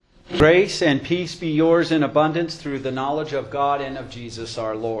Grace and peace be yours in abundance through the knowledge of God and of Jesus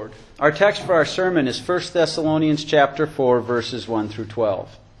our Lord. Our text for our sermon is 1 Thessalonians chapter 4, verses 1 through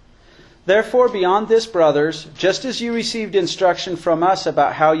 12. Therefore, beyond this, brothers, just as you received instruction from us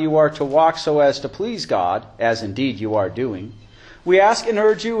about how you are to walk so as to please God, as indeed you are doing, we ask and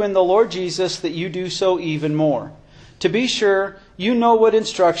urge you in the Lord Jesus that you do so even more. To be sure, you know what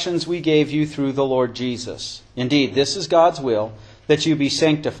instructions we gave you through the Lord Jesus. Indeed, this is God's will, that you be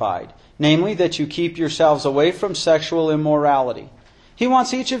sanctified, namely that you keep yourselves away from sexual immorality. He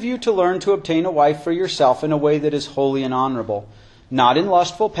wants each of you to learn to obtain a wife for yourself in a way that is holy and honorable, not in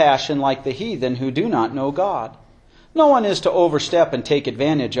lustful passion like the heathen who do not know God. No one is to overstep and take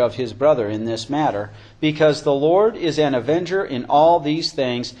advantage of his brother in this matter, because the Lord is an avenger in all these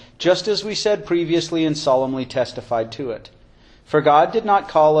things, just as we said previously and solemnly testified to it. For God did not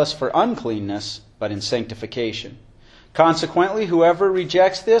call us for uncleanness, but in sanctification. Consequently, whoever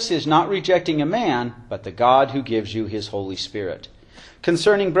rejects this is not rejecting a man, but the God who gives you his Holy Spirit.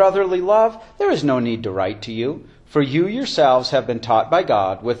 Concerning brotherly love, there is no need to write to you, for you yourselves have been taught by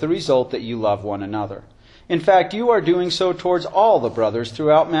God, with the result that you love one another. In fact, you are doing so towards all the brothers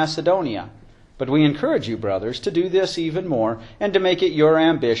throughout Macedonia. But we encourage you, brothers, to do this even more, and to make it your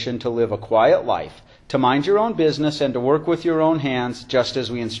ambition to live a quiet life, to mind your own business, and to work with your own hands, just as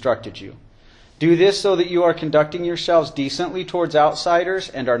we instructed you. Do this so that you are conducting yourselves decently towards outsiders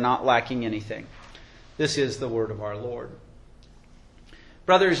and are not lacking anything. This is the word of our Lord.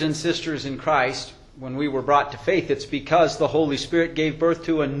 Brothers and sisters in Christ, when we were brought to faith, it's because the Holy Spirit gave birth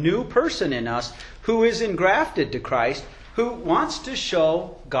to a new person in us who is engrafted to Christ, who wants to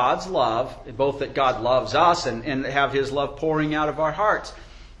show God's love, both that God loves us and have his love pouring out of our hearts.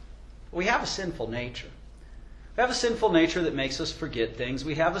 We have a sinful nature. We have a sinful nature that makes us forget things.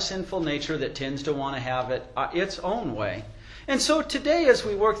 We have a sinful nature that tends to want to have it its own way. And so today, as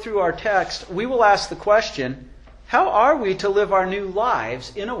we work through our text, we will ask the question, how are we to live our new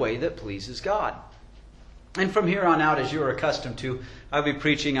lives in a way that pleases God? And from here on out, as you're accustomed to, I'll be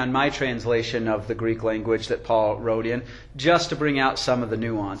preaching on my translation of the Greek language that Paul wrote in, just to bring out some of the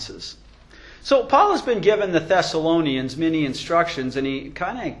nuances. So Paul has been given the Thessalonians many instructions, and he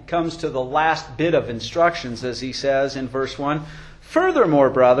kind of comes to the last bit of instructions, as he says in verse 1.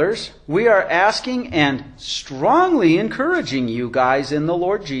 Furthermore, brothers, we are asking and strongly encouraging you guys in the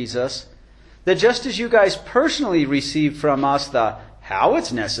Lord Jesus, that just as you guys personally received from us the how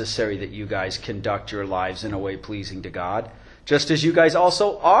it's necessary that you guys conduct your lives in a way pleasing to God, just as you guys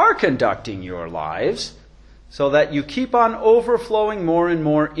also are conducting your lives, so that you keep on overflowing more and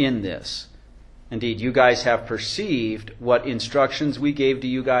more in this. Indeed, you guys have perceived what instructions we gave to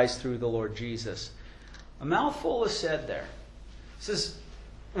you guys through the Lord Jesus. A mouthful is said there. It says,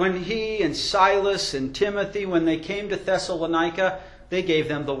 when he and Silas and Timothy, when they came to Thessalonica, they gave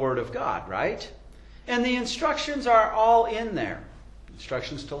them the Word of God, right? And the instructions are all in there.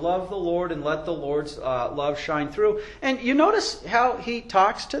 Instructions to love the Lord and let the Lord's love shine through. And you notice how he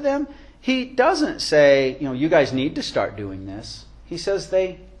talks to them? He doesn't say, you guys need to start doing this. He says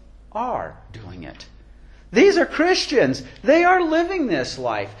they are doing it. These are Christians. They are living this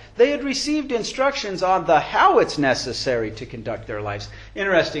life. They had received instructions on the how it's necessary to conduct their lives.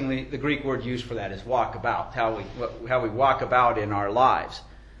 Interestingly, the Greek word used for that is walk about, how we walk about in our lives.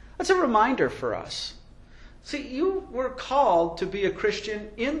 That's a reminder for us. See, you were called to be a Christian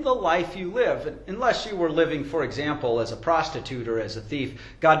in the life you live. Unless you were living, for example, as a prostitute or as a thief,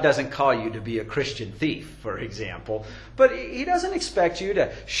 God doesn't call you to be a Christian thief, for example. But He doesn't expect you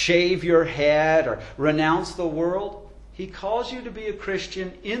to shave your head or renounce the world. He calls you to be a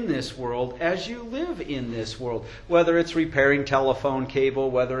Christian in this world as you live in this world. Whether it's repairing telephone cable,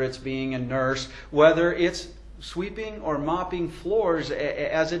 whether it's being a nurse, whether it's sweeping or mopping floors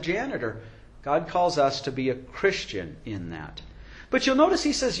as a janitor. God calls us to be a Christian in that. But you'll notice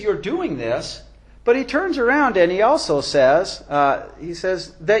he says you're doing this, but he turns around and he also says,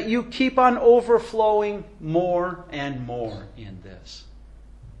 that you keep on overflowing more and more in this.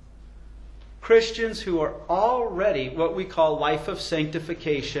 Christians who are already what we call life of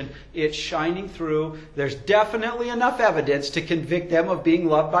sanctification, it's shining through. There's definitely enough evidence to convict them of being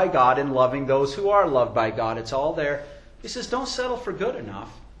loved by God and loving those who are loved by God. It's all there. He says don't settle for good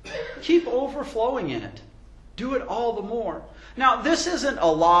enough. Keep overflowing in it. Do it all the more. Now, this isn't a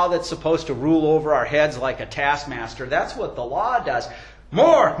law that's supposed to rule over our heads like a taskmaster. That's what the law does.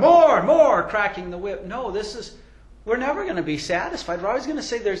 More, more, more, cracking the whip. No, we're never going to be satisfied. We're always going to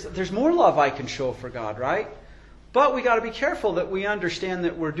say there's more love I can show for God, right? But we got to be careful that we understand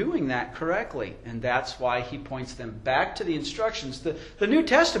that we're doing that correctly. And that's why he points them back to the instructions. The New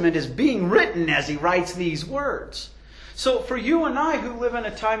Testament is being written as he writes these words. So for you and I who live in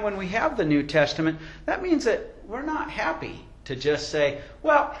a time when we have the New Testament, that means that we're not happy to just say,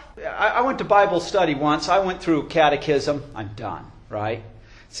 well, I went to Bible study once, I went through catechism, I'm done, right?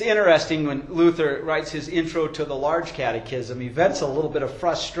 It's interesting when Luther writes his intro to the large catechism, he vents a little bit of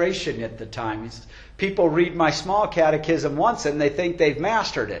frustration at the time. People read my small catechism once and they think they've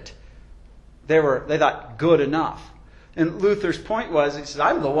mastered it. They thought good enough. And Luther's point was, he says,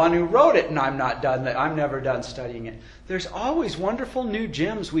 I'm the one who wrote it and I'm never done studying it. There's always wonderful new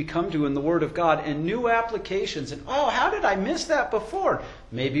gems we come to in the Word of God and new applications. And how did I miss that before?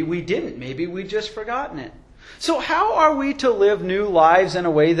 Maybe we didn't. Maybe we just forgotten it. So how are we to live new lives in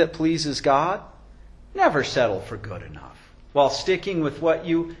a way that pleases God? Never settle for good enough, while sticking with what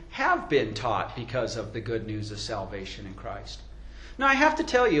you have been taught because of the good news of salvation in Christ. Now, I have to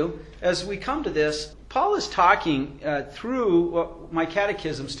tell you, as we come to this, Paul is talking through what my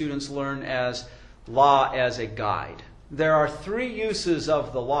catechism students learn as law as a guide. There are 3 uses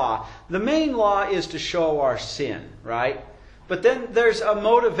of the law. The main law is to show our sin, right? But then there's a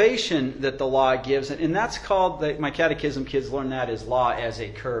motivation that the law gives, and that's called, my catechism kids learn that as law as a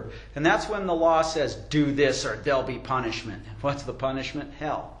curb. And that's when the law says, do this or there'll be punishment. What's the punishment?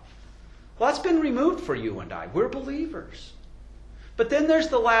 Hell. Well, that's been removed for you and I. We're believers. But then there's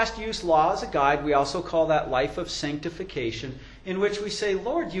the last use, law as a guide. We also call that life of sanctification, in which we say,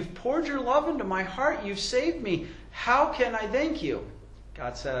 Lord, you've poured your love into my heart. You've saved me. How can I thank you?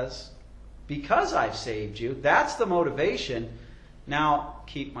 God says, because I've saved you, that's the motivation. Now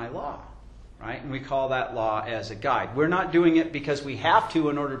keep my law. Right? And we call that law as a guide. We're not doing it because we have to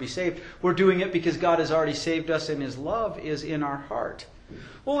in order to be saved. We're doing it because God has already saved us and His love is in our heart.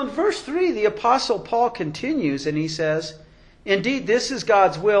 Well, in verse 3, the Apostle Paul continues and he says, indeed, this is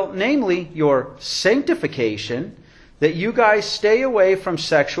God's will, namely your sanctification, that you guys stay away from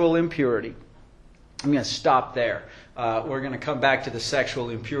sexual impurity. I'm going to stop there. We're going to come back to the sexual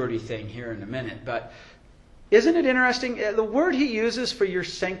impurity thing here in a minute. But isn't it interesting? The word he uses for your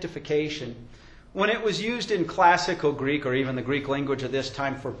sanctification, when it was used in classical Greek or even the Greek language of this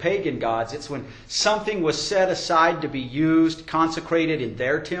time for pagan gods, it's when something was set aside to be used, consecrated in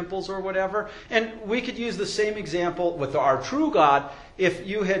their temples or whatever. And we could use the same example with our true God. If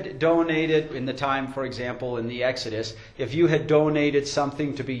you had donated, in the time, for example, in the Exodus, if you had donated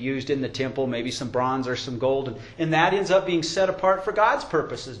something to be used in the temple, maybe some bronze or some gold, and that ends up being set apart for God's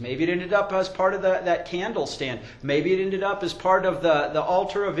purposes. Maybe it ended up as part of that candle stand. Maybe it ended up as part of the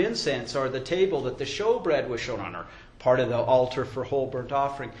altar of incense or the table that the showbread was shown on, or part of the altar for whole burnt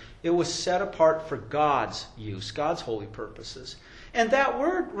offering. It was set apart for God's use, God's holy purposes. And that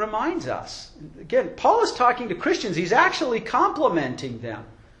word reminds us. Again, Paul is talking to Christians. He's actually complimenting them.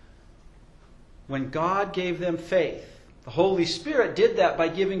 When God gave them faith, the Holy Spirit did that by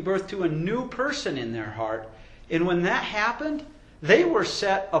giving birth to a new person in their heart. And when that happened, they were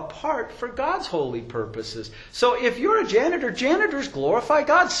set apart for God's holy purposes. So if you're a janitor, janitors glorify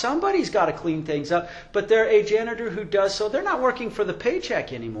God. Somebody's got to clean things up. But they're a janitor who does so. They're not working for the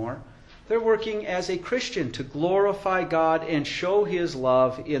paycheck anymore. They're working as a Christian to glorify God and show His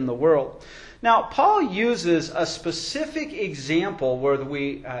love in the world. Now, Paul uses a specific example where the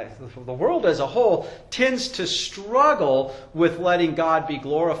world as a whole tends to struggle with letting God be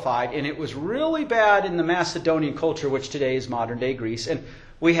glorified. And it was really bad in the Macedonian culture, which today is modern-day Greece. And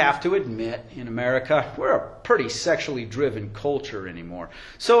we have to admit, in America, we're a pretty sexually driven culture anymore.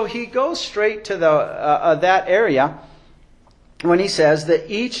 So he goes straight to that area when he says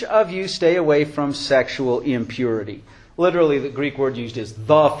that each of you stay away from sexual impurity. Literally, the Greek word used is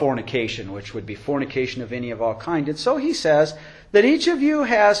the fornication, which would be fornication of any of all kind. And so he says that each of you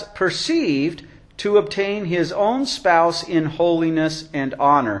has perceived to obtain his own spouse in holiness and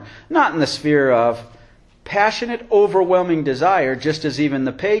honor, not in the sphere of passionate, overwhelming desire, just as even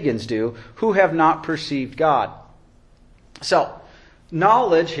the pagans do, who have not perceived God. So,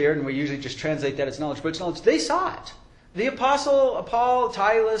 knowledge here, and we usually just translate that as knowledge, but it's knowledge. They saw it. The Apostle Paul,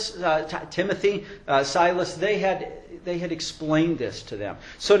 Timothy, Silas, they had explained this to them.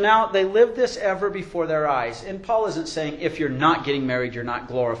 So now they live this ever before their eyes. And Paul isn't saying if you're not getting married, you're not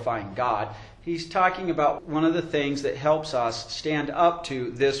glorifying God. He's talking about one of the things that helps us stand up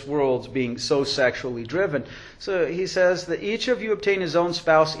to this world being so sexually driven. So he says that each of you obtain his own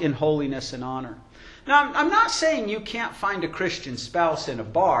spouse in holiness and honor. Now, I'm not saying you can't find a Christian spouse in a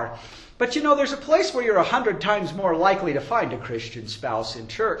bar. But you know, there's a place where you're 100 times more likely to find a Christian spouse in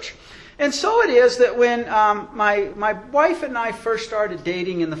church. And so it is that when my wife and I first started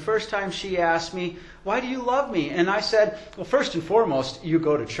dating, and the first time she asked me, why do you love me? And I said, well, first and foremost, you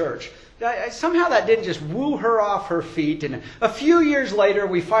go to church. Somehow that didn't just woo her off her feet. And a few years later,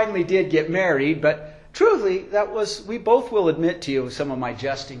 we finally did get married. But truly, we both will admit to you, some of my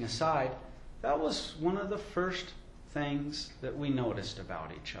jesting aside, that was one of the first things that we noticed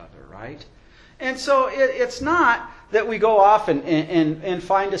about each other, right? And so it's not that we go off and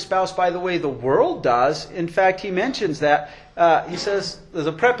find a spouse by the way the world does. In fact, he mentions that. He says, there's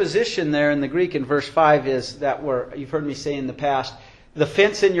a preposition there in the Greek in verse 5 is that word, you've heard me say in the past, the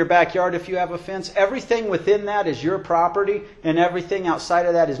fence in your backyard, if you have a fence, everything within that is your property, and everything outside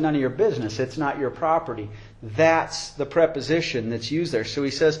of that is none of your business. It's not your property. That's the preposition that's used there. So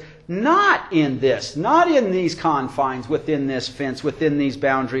he says, not in this, not in these confines, within this fence, within these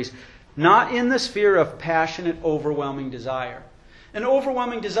boundaries, not in the sphere of passionate, overwhelming desire. An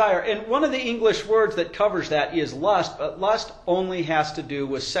overwhelming desire. And one of the English words that covers that is lust, but lust only has to do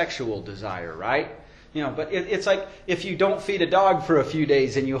with sexual desire, right? But it's like if you don't feed a dog for a few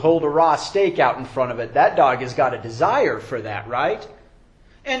days and you hold a raw steak out in front of it, that dog has got a desire for that, right?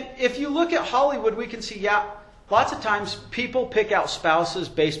 And if you look at Hollywood, we can see, lots of times people pick out spouses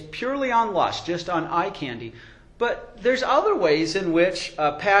based purely on lust, just on eye candy. But there's other ways in which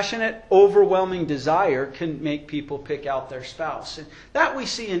a passionate, overwhelming desire can make people pick out their spouse. And that we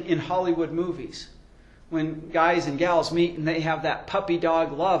see in Hollywood movies. When guys and gals meet and they have that puppy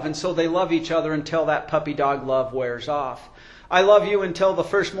dog love, and so they love each other until that puppy dog love wears off. I love you until the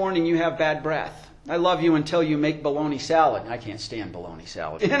first morning you have bad breath. I love you until you make bologna salad. I can't stand bologna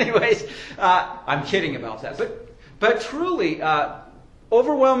salad. Anyways, I'm kidding about that. But truly,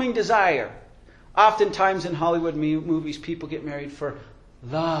 overwhelming desire. Oftentimes in Hollywood movies, people get married for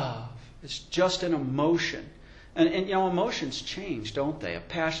love. It's just an emotion. And emotions change, don't they? A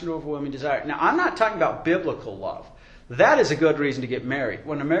passionate, overwhelming desire. Now, I'm not talking about biblical love. That is a good reason to get married.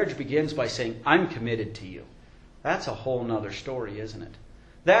 When a marriage begins by saying, I'm committed to you, that's a whole nother story, isn't it?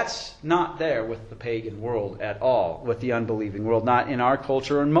 That's not there with the pagan world at all, with the unbelieving world, not in our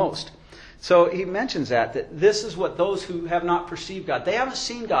culture and most. So he mentions that this is what those who have not perceived God, they haven't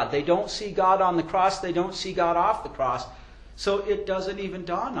seen God. They don't see God on the cross. They don't see God off the cross. So it doesn't even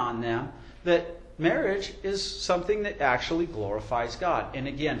dawn on them that marriage is something that actually glorifies God. And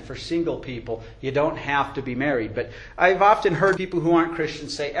again, for single people, you don't have to be married. But I've often heard people who aren't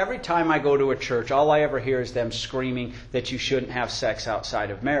Christians say, every time I go to a church, all I ever hear is them screaming that you shouldn't have sex outside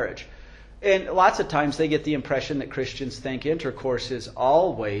of marriage. And lots of times they get the impression that Christians think intercourse is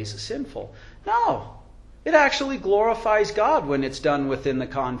always sinful. No. It actually glorifies God when it's done within the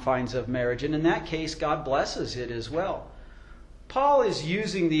confines of marriage. And in that case, God blesses it as well. Paul is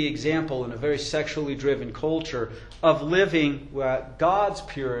using the example in a very sexually driven culture of living God's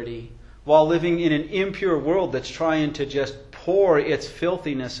purity while living in an impure world that's trying to just pour its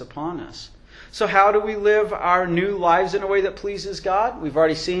filthiness upon us. So how do we live our new lives in a way that pleases God? We've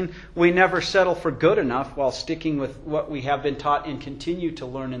already seen we never settle for good enough while sticking with what we have been taught and continue to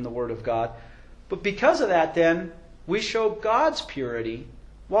learn in the Word of God. But because of that, then, we show God's purity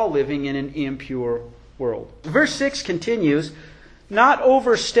while living in an impure world. Verse 6 continues, not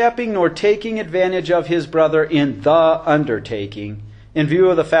overstepping nor taking advantage of his brother in the undertaking, in view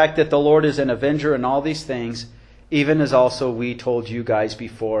of the fact that the Lord is an avenger in all these things, even as also we told you guys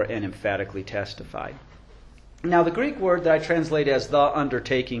before and emphatically testified. Now, the Greek word that I translate as the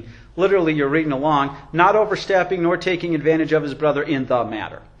undertaking, literally you're reading along, not overstepping nor taking advantage of his brother in the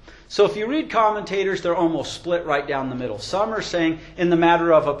matter. So if you read commentators, they're almost split right down the middle. Some are saying in the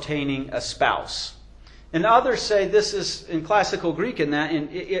matter of obtaining a spouse. And others say this is in classical Greek in that, and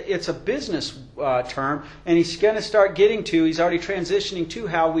it's a business term, and he's going to start he's already transitioning to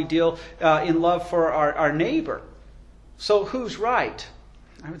how we deal in love for our neighbor. So who's right?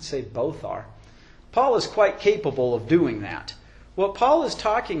 I would say both are. Paul is quite capable of doing that. What Paul is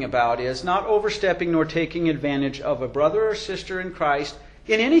talking about is not overstepping nor taking advantage of a brother or sister in Christ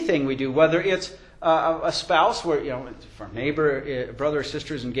in anything we do, whether it's a spouse where, if our neighbor, brother or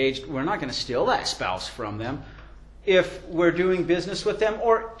sister is engaged, we're not going to steal that spouse from them. If we're doing business with them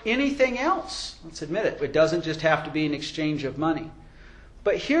or anything else, let's admit it, it doesn't just have to be an exchange of money.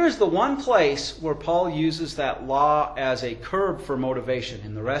 But here's the one place where Paul uses that law as a curb for motivation.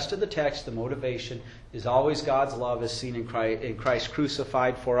 In the rest of the text, the motivation is always God's love as seen in Christ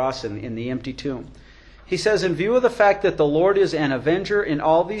crucified for us in the empty tomb. He says, in view of the fact that the Lord is an avenger in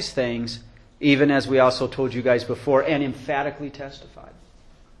all these things, even as we also told you guys before and emphatically testified.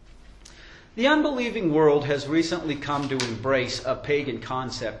 The unbelieving world has recently come to embrace a pagan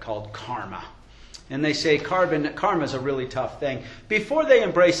concept called karma. And they say karma is a really tough thing. Before they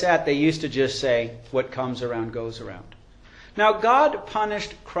embrace that, they used to just say, what comes around goes around. Now, God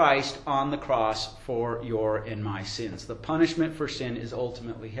punished Christ on the cross for your and my sins. The punishment for sin is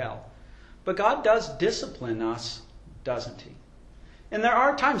ultimately hell. But God does discipline us, doesn't He? And there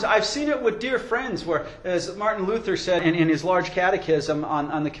are times, I've seen it with dear friends where, as Martin Luther said in his large catechism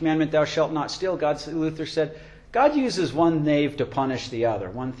on the commandment, thou shalt not steal, Luther said, God uses one knave to punish the other,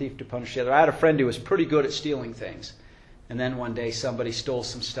 one thief to punish the other. I had a friend who was pretty good at stealing things. And then one day somebody stole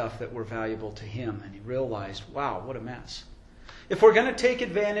some stuff that were valuable to him, and he realized, wow, what a mess. If we're going to take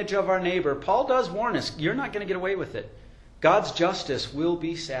advantage of our neighbor, Paul does warn us, you're not going to get away with it. God's justice will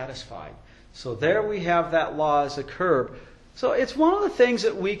be satisfied. So there we have that law as a curb. So it's one of the things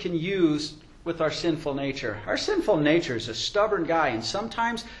that we can use with our sinful nature. Our sinful nature is a stubborn guy, and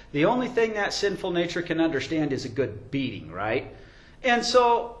sometimes the only thing that sinful nature can understand is a good beating, right? And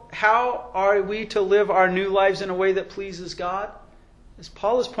so how are we to live our new lives in a way that pleases God? As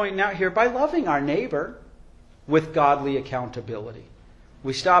Paul is pointing out here, by loving our neighbor with godly accountability.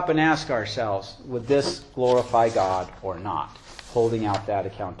 We stop and ask ourselves, would this glorify God or not? Holding out that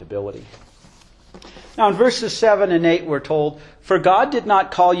accountability. Now in verses 7 and 8 we're told, for God did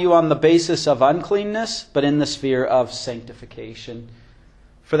not call you on the basis of uncleanness, but in the sphere of sanctification.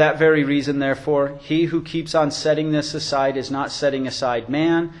 For that very reason, therefore, he who keeps on setting this aside is not setting aside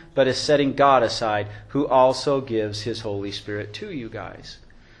man, but is setting God aside, who also gives his Holy Spirit to you guys.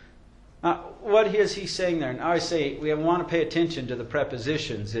 What is he saying there? And I say we want to pay attention to the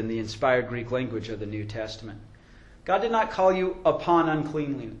prepositions in the inspired Greek language of the New Testament. God did not call you upon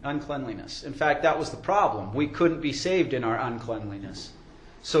uncleanliness. In fact, that was the problem. We couldn't be saved in our uncleanliness.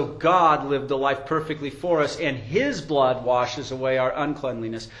 So God lived a life perfectly for us, and His blood washes away our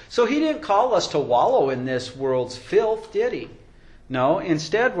uncleanliness. So He didn't call us to wallow in this world's filth, did He? No,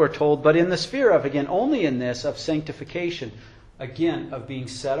 instead we're told, but in the sphere of, again, only in this, of sanctification. Again, of being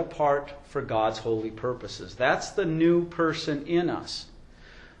set apart for God's holy purposes. That's the new person in us.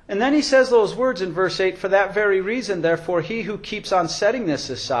 And then he says those words in verse 8, for that very reason, therefore, he who keeps on setting this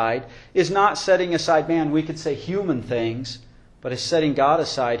aside is not setting aside man, we could say human things, but is setting God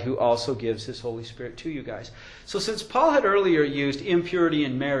aside, who also gives His Holy Spirit to you guys. So since Paul had earlier used impurity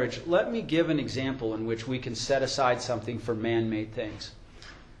in marriage, let me give an example in which we can set aside something for man-made things.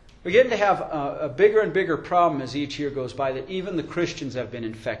 We're getting to have a bigger and bigger problem as each year goes by, that even the Christians have been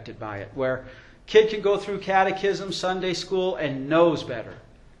infected by it, where kid can go through catechism, Sunday school, and knows better.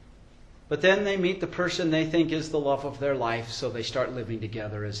 But then they meet the person they think is the love of their life, so they start living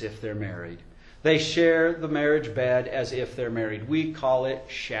together as if they're married. They share the marriage bed as if they're married. We call it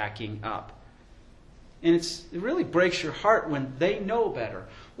shacking up. And it really breaks your heart when they know better.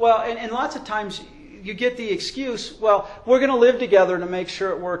 Well, and lots of times you get the excuse, well, we're going to live together to make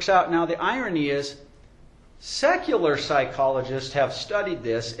sure it works out. Now, the irony is, secular psychologists have studied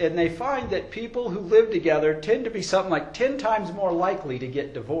this, and they find that people who live together tend to be something like 10 times more likely to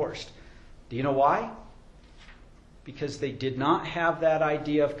get divorced. Do you know why? Because they did not have that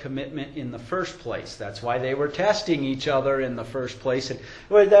idea of commitment in the first place. That's why they were testing each other in the first place. And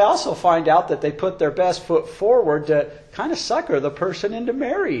they also find out that they put their best foot forward to kind of sucker the person into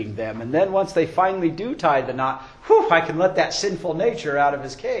marrying them. And then once they finally do tie the knot, I can let that sinful nature out of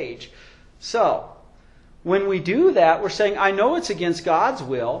his cage. So, when we do that, we're saying, I know it's against God's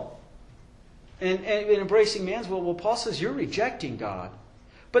will. And embracing man's will, well, Paul says, you're rejecting God.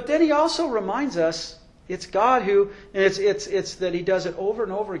 But then he also reminds us, it's God who, and it's that He does it over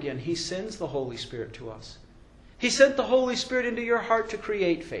and over again. He sends the Holy Spirit to us. He sent the Holy Spirit into your heart to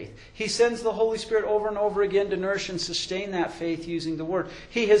create faith. He sends the Holy Spirit over and over again to nourish and sustain that faith using the Word.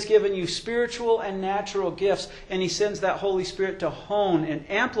 He has given you spiritual and natural gifts, and He sends that Holy Spirit to hone and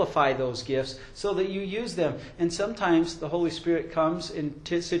amplify those gifts so that you use them. And sometimes the Holy Spirit comes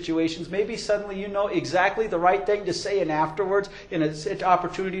into situations, maybe suddenly you know exactly the right thing to say, and afterwards, in an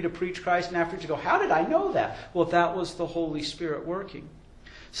opportunity to preach Christ, and afterwards you go, how did I know that? Well, that was the Holy Spirit working.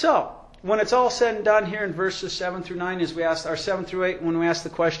 So, when it's all said and done here in verses 7 through 9, as we ask, or 7 through 8, when we ask the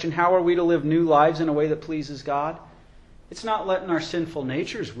question, how are we to live new lives in a way that pleases God? It's not letting our sinful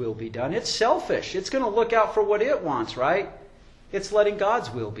nature's will be done. It's selfish. It's going to look out for what it wants, right? It's letting God's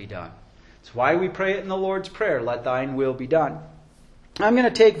will be done. It's why we pray it in the Lord's Prayer, let thine will be done. I'm going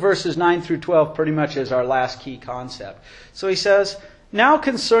to take verses 9 through 12 pretty much as our last key concept. So he says, now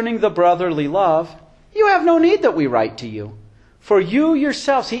concerning the brotherly love, you have no need that we write to you. For you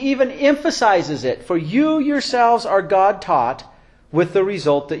yourselves, he even emphasizes it, for you yourselves are God taught, with the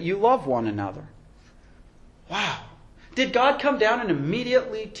result that you love one another. Wow. Did God come down and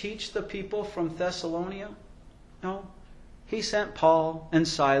immediately teach the people from Thessalonica? No. He sent Paul and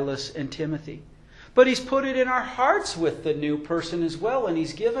Silas and Timothy. But He's put it in our hearts with the new person as well, and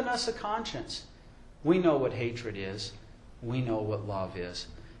He's given us a conscience. We know what hatred is. We know what love is.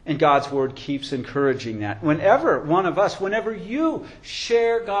 And God's Word keeps encouraging that. Whenever you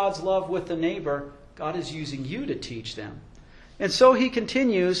share God's love with the neighbor, God is using you to teach them. And so he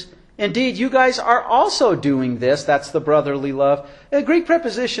continues, indeed, you guys are also doing this. That's the brotherly love. The Greek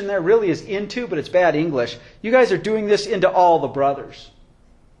preposition there really is into, but it's bad English. You guys are doing this into all the brothers.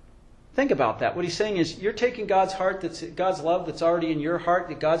 Think about that. What he's saying is you're taking God's heart, God's love that's already in your heart,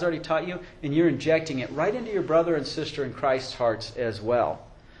 that God's already taught you, and you're injecting it right into your brother and sister in Christ's hearts as well.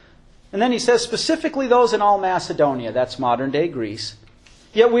 And then he says specifically those in all Macedonia. That's modern day Greece.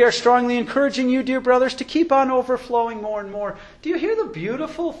 Yet we are strongly encouraging you, dear brothers, to keep on overflowing more and more. Do you hear the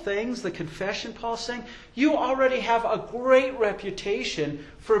beautiful things, the confession Paul's saying? You already have a great reputation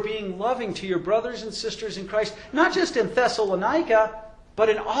for being loving to your brothers and sisters in Christ, not just in Thessalonica, but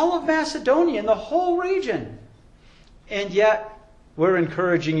in all of Macedonia, in the whole region. And yet, we're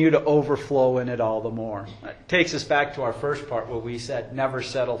encouraging you to overflow in it all the more. That takes us back to our first part where we said, never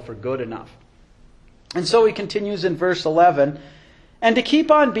settle for good enough. And so he continues in verse 11, and to keep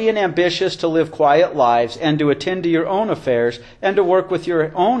on being ambitious to live quiet lives, and to attend to your own affairs, and to work with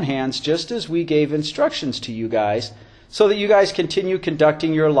your own hands, just as we gave instructions to you guys, so that you guys continue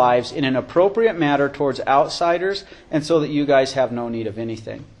conducting your lives in an appropriate manner towards outsiders, and so that you guys have no need of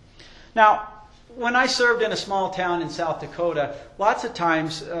anything. Now, when I served in a small town in South Dakota, lots of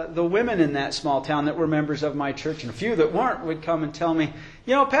times the women in that small town that were members of my church, and a few that weren't, would come and tell me,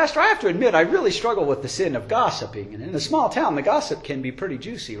 you know, Pastor, I have to admit, I really struggle with the sin of gossiping. And in a small town, the gossip can be pretty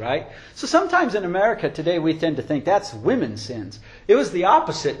juicy, right? So sometimes in America today, we tend to think that's women's sins. It was the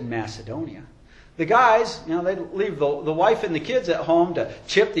opposite in Macedonia. The guys, you know, they'd leave the wife and the kids at home to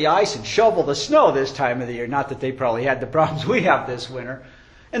chip the ice and shovel the snow this time of the year. Not that they probably had the problems we have this winter.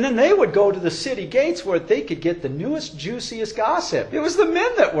 And then they would go to the city gates where they could get the newest, juiciest gossip. It was the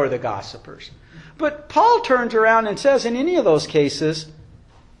men that were the gossipers. But Paul turns around and says, in any of those cases,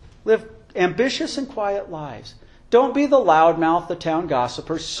 live ambitious and quiet lives. Don't be the loudmouth, the town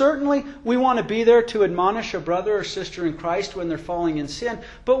gossipers. Certainly, we want to be there to admonish a brother or sister in Christ when they're falling in sin.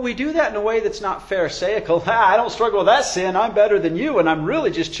 But we do that in a way that's not pharisaical. I don't struggle with that sin. I'm better than you, and I'm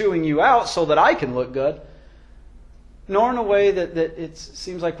really just chewing you out so that I can look good. Nor in a way that it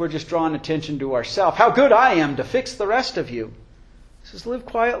seems like we're just drawing attention to ourselves. How good I am to fix the rest of you. He says, live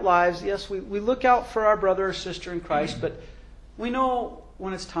quiet lives. Yes, we look out for our brother or sister in Christ, but we know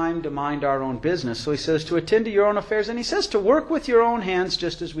when it's time to mind our own business. So he says to attend to your own affairs, and he says to work with your own hands,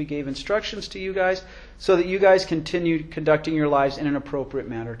 just as we gave instructions to you guys, so that you guys continue conducting your lives in an appropriate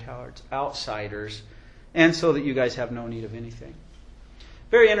manner towards outsiders, and so that you guys have no need of anything.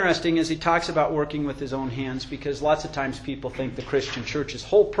 Very interesting as he talks about working with his own hands, because lots of times people think the Christian church's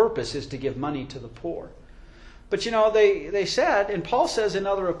whole purpose is to give money to the poor. But you know, they said, and Paul says in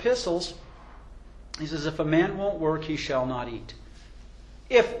other epistles, he says, if a man won't work, he shall not eat.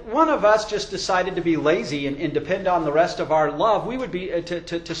 If one of us just decided to be lazy and depend on the rest of our love, we would be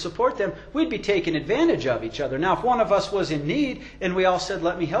to support them, we'd be taking advantage of each other. Now, if one of us was in need and we all said,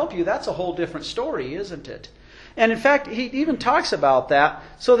 let me help you, that's a whole different story, isn't it? And in fact, he even talks about that,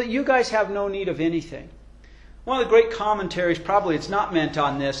 so that you guys have no need of anything. One of the great commentaries, probably it's not meant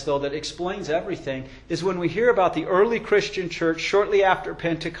on this, though, that explains everything, is when we hear about the early Christian church shortly after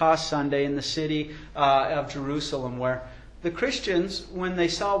Pentecost Sunday in the city of Jerusalem, where the Christians, when they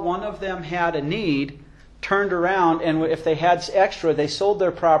saw one of them had a need, turned around, and if they had extra, they sold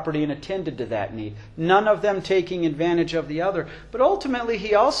their property and attended to that need. None of them taking advantage of the other. But ultimately,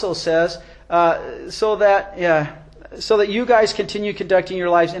 he also says, so that you guys continue conducting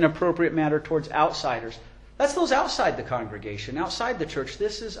your lives in an appropriate manner towards outsiders. That's those outside the congregation, outside the church.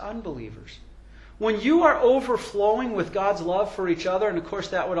 This is unbelievers. When you are overflowing with God's love for each other, and of course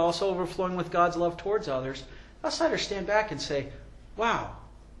that would also overflowing with God's love towards others, outsiders stand back and say, wow,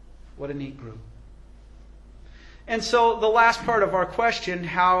 what a neat group. And so the last part of our question,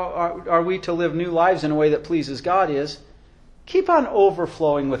 how are we to live new lives in a way that pleases God, is keep on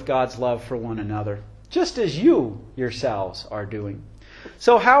overflowing with God's love for one another, just as you yourselves are doing.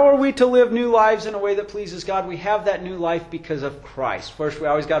 So how are we to live new lives in a way that pleases God? We have that new life because of Christ. First, we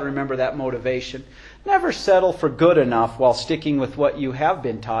always got to remember that motivation. Never settle for good enough while sticking with what you have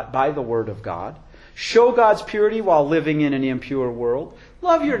been taught by the Word of God. Show God's purity while living in an impure world.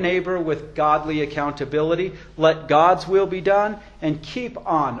 Love your neighbor with godly accountability. Let God's will be done. And keep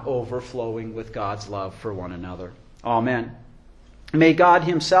on overflowing with God's love for one another. Amen. May God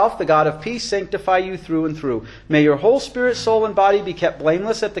Himself, the God of peace, sanctify you through and through. May your whole spirit, soul, and body be kept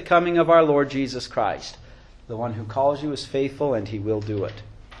blameless at the coming of our Lord Jesus Christ. The one who calls you is faithful, and He will do it.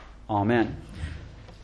 Amen.